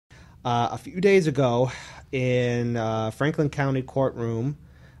A few days ago in Franklin County courtroom,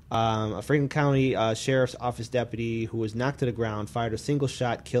 a Franklin County Sheriff's Office deputy who was knocked to the ground fired a single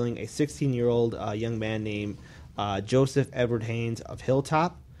shot, killing a 16-year-old young man named Joseph Edward Haynes of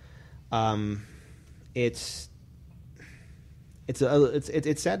Hilltop. It's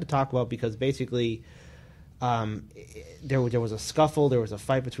sad to talk about because basically there was a scuffle, there was a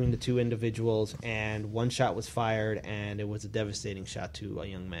fight between the two individuals, and one shot was fired, and it was a devastating shot to a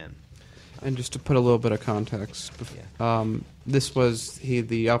young man. And just to put a little bit of context, this was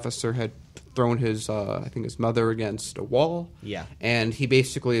the officer had thrown his mother against a wall. Yeah. And he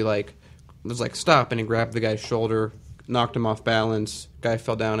basically was like, stop, and he grabbed the guy's shoulder, knocked him off balance. Guy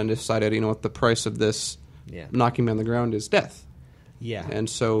fell down and decided, what the price of this knocking him on the ground is death. Yeah. And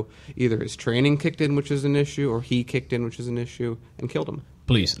so either his training kicked in, which is an issue, or he kicked in, which is an issue, and killed him.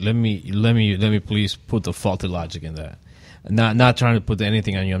 Please let me please put the faulty logic in that. Not trying to put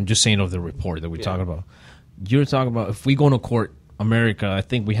anything on you. I'm just saying of the report that we're talking about. You're talking about if we go to court, America. I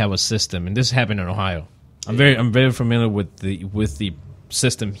think we have a system, and this happened in Ohio. I'm very familiar with the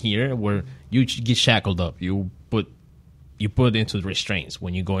system here, where you get shackled up. You put into restraints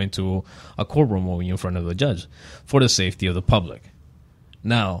when you go into a courtroom or when you're in front of the judge for the safety of the public.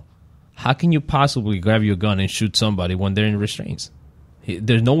 Now, how can you possibly grab your gun and shoot somebody when they're in restraints?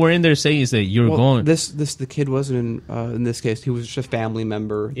 There's nowhere in there saying that you're going. The kid wasn't in this case. He was just a family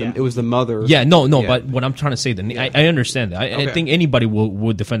member. Yeah. It was the mother. Yeah, no. Yeah. But what I'm trying to say, I understand that. I think anybody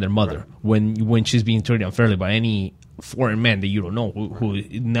would defend their mother when she's being treated unfairly by any foreign man that you don't know, who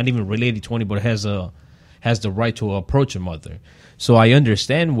not even related to anybody, has the right to approach your mother. So I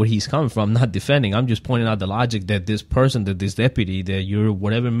understand where he's coming from. I'm not defending. I'm just pointing out the logic that this person, that this deputy, that you're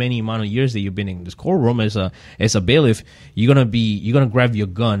whatever many amount of years that you've been in this courtroom as a bailiff, you're gonna grab your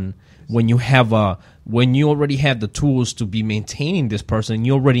gun when you already have the tools to be maintaining this person.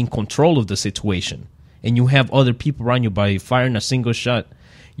 You're already in control of the situation, and you have other people around you. By firing a single shot,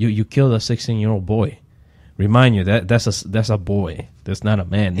 you killed a 16-year-old boy. Remind you that's a boy. That's not a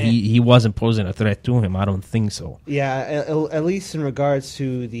man. He wasn't posing a threat to him. I don't think so. Yeah, at least in regards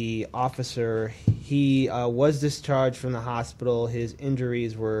to the officer, he was discharged from the hospital. His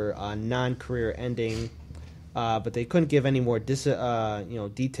injuries were non-career ending, but they couldn't give any more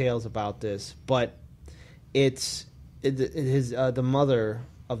details about this. But the mother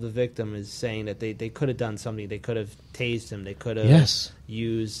of the victim is saying that they could have done something. They could have tased him. They could have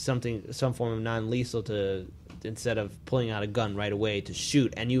used some form of non-lethal instead of pulling out a gun right away to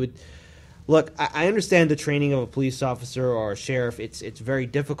shoot. And you would look. I understand the training of a police officer or a sheriff. It's very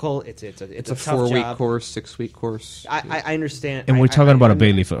difficult. It's a tough 4-week course, 6-week course. I understand. And we're talking about a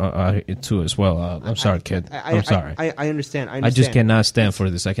bailiff too as well. I'm sorry, kid. I'm sorry. I understand. I just cannot stand for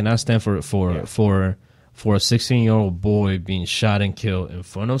this. I cannot stand for a 16-year-old boy being shot and killed in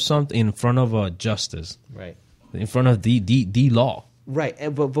front of justice, right? In front of the law, right?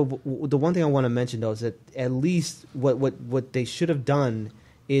 But the one thing I want to mention though is that at least what they should have done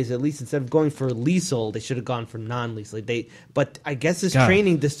is, at least instead of going for lethal, they should have gone for non-lethal. But I guess this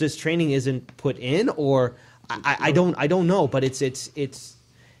training isn't put in, or I don't know. But it's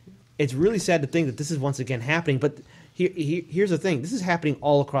really sad to think that this is once again happening. But here's the thing: this is happening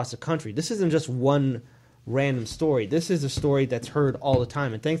all across the country. This isn't just one random story. This is a story that's heard all the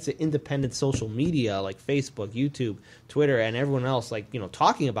time, and thanks to independent social media like Facebook, YouTube, Twitter, and everyone else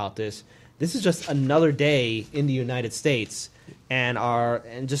talking about this is just another day in the United States and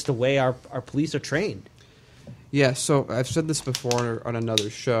just the way our police are trained. Yeah, so I've said this before on another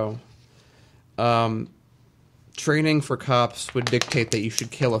show. Training for cops would dictate that you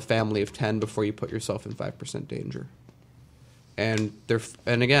should kill a family of 10 before you put yourself in 5% danger. And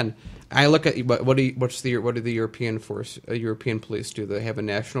again, I look at what do the European police do? They have a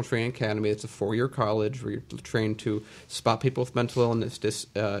national training academy. It's a 4-year college where you're trained to spot people with mental illness,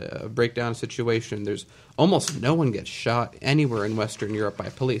 break down a situation. There's almost no one gets shot anywhere in Western Europe by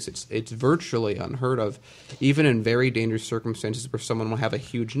police. It's virtually unheard of, even in very dangerous circumstances where someone will have a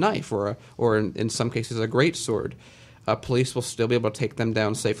huge knife or in some cases a great sword. Police will still be able to take them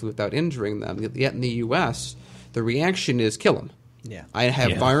down safely without injuring them. Yet in the U.S., the reaction is kill them. Yeah, I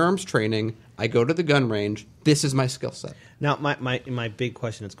have firearms training. I go to the gun range. This is my skill set. Now, my big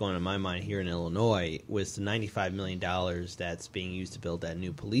question that's going in my mind here in Illinois was the $95 million that's being used to build that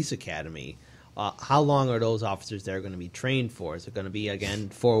new police academy. How long are those officers there going to be trained for? Is it going to be, again,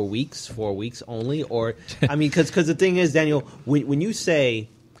 4 weeks only? Or, I mean, because the thing is, Daniel, when you say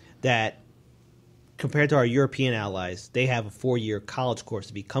that compared to our European allies, they have a 4-year college course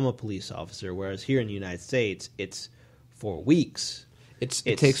to become a police officer, whereas here in the United States, it's 4 weeks.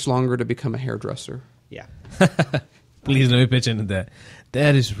 It takes longer to become a hairdresser. Yeah. Please let me pitch into that.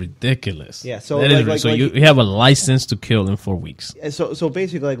 That is ridiculous. Yeah, so you have a license to kill in 4 weeks. So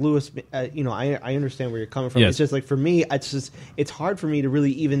basically, like Lewis, I understand where you're coming from. Yes. It's just like for me, it's hard for me to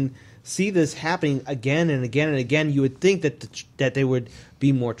really even see this happening again and again and again. You would think that they would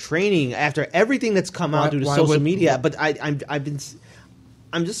be more training after everything that's come out due to social media. But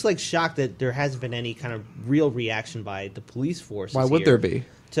I'm just like shocked that there hasn't been any kind of real reaction by the police force. Why would there be?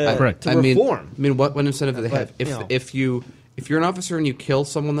 To reform. What incentive do they have? If you're an officer and you kill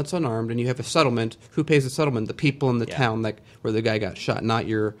someone that's unarmed and you have a settlement, who pays the settlement? The people in the town where the guy got shot, not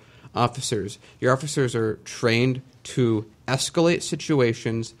your officers. Your officers are trained to escalate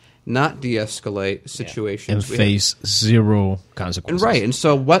situations, not de-escalate situations. And face zero consequences. And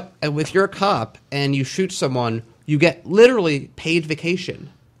so if you're a cop and you shoot someone, you get literally paid vacation.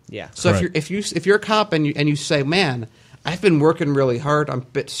 Yeah. So if you're a cop and you say, man, I've been working really hard, I'm a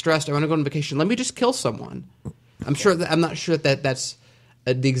bit stressed, I want to go on vacation, let me just kill someone. I'm not sure that's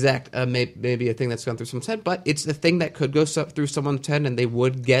the exact maybe a thing that's gone through someone's head, but it's a thing that could go through someone's head, and they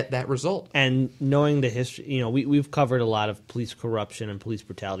would get that result. And knowing the history, we've covered a lot of police corruption and police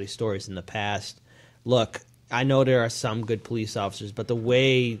brutality stories in the past. Look, I know there are some good police officers, but the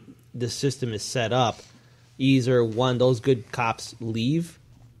way the system is set up, either one, those good cops leave,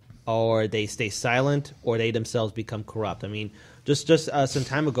 or they stay silent, or they themselves become corrupt. I mean, just some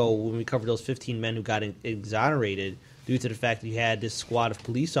time ago when we covered those 15 men who got exonerated due to the fact that you had this squad of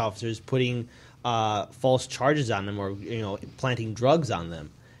police officers putting false charges on them, or planting drugs on them,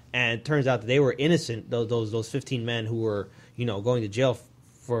 and it turns out that they were innocent. Those 15 men who were going to jail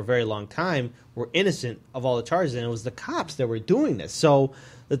for a very long time were innocent of all the charges, and it was the cops that were doing this. So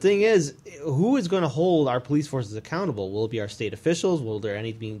the thing is, who is going to hold our police forces accountable? Will it be our state officials? Will there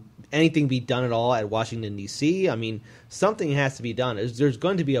anything be done at all at Washington, D.C.? I mean, something has to be done. There's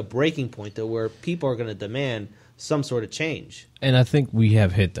going to be a breaking point where people are going to demand some sort of change. And I think we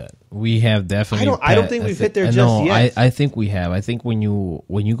have hit that. We have definitely. I don't think we've hit there just yet. I think we have. I think when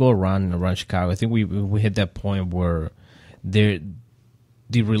you go around Chicago, I think we hit that point where the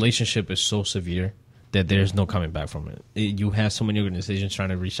relationship is so severe that there's no coming back from it. You have so many organizations trying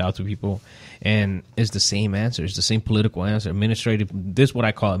to reach out to people, and it's the same answer. It's the same political answer. Administrative. This is what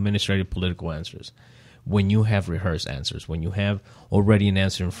I call administrative political answers. When you have rehearsed answers, when you have already an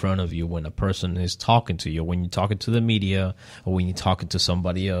answer in front of you, when a person is talking to you, when you're talking to the media, or when you're talking to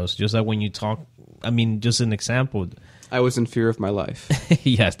somebody else, just like when you talk. I mean, just an example. I was in fear of my life.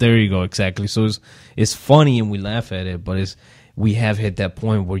 Yes, there you go. Exactly. So it's funny and we laugh at it, but we have hit that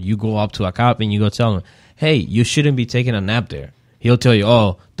point where you go up to a cop and you go tell him, hey, you shouldn't be taking a nap there. He'll tell you,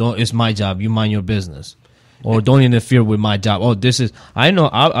 oh, it's my job. You mind your business. Or don't interfere with my job. Oh, I know,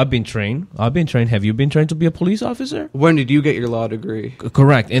 I've been trained. Have you been trained to be a police officer? When did you get your law degree?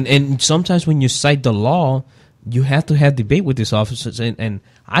 Correct. And sometimes when you cite the law, you have to have debate with these officers. And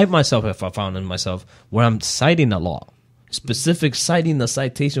I myself have found in myself where I'm citing a law, citing the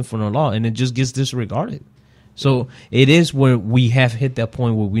citation for the law, and it just gets disregarded. So it is where we have hit that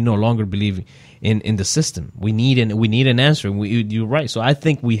point where we no longer believe in the system. We need an answer. You're right. So I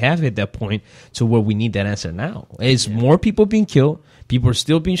think we have hit that point to where we need that answer now. It's more people being killed. People are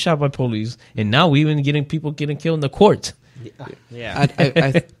still being shot by police, and now we're even getting people getting killed in the court. Yeah.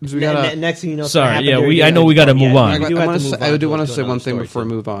 Next thing you know, sorry. Yeah, I know we got to move on. I do want to say one thing before we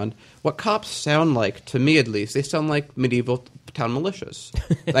move on. What cops sound like, to me at least, they sound like medieval town militias.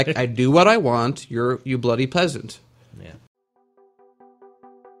 Like, I do what I want. You bloody peasant. Yeah.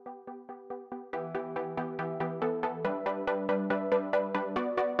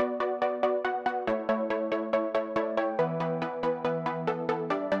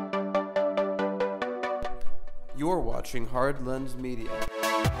 You're watching Hard Lens Media.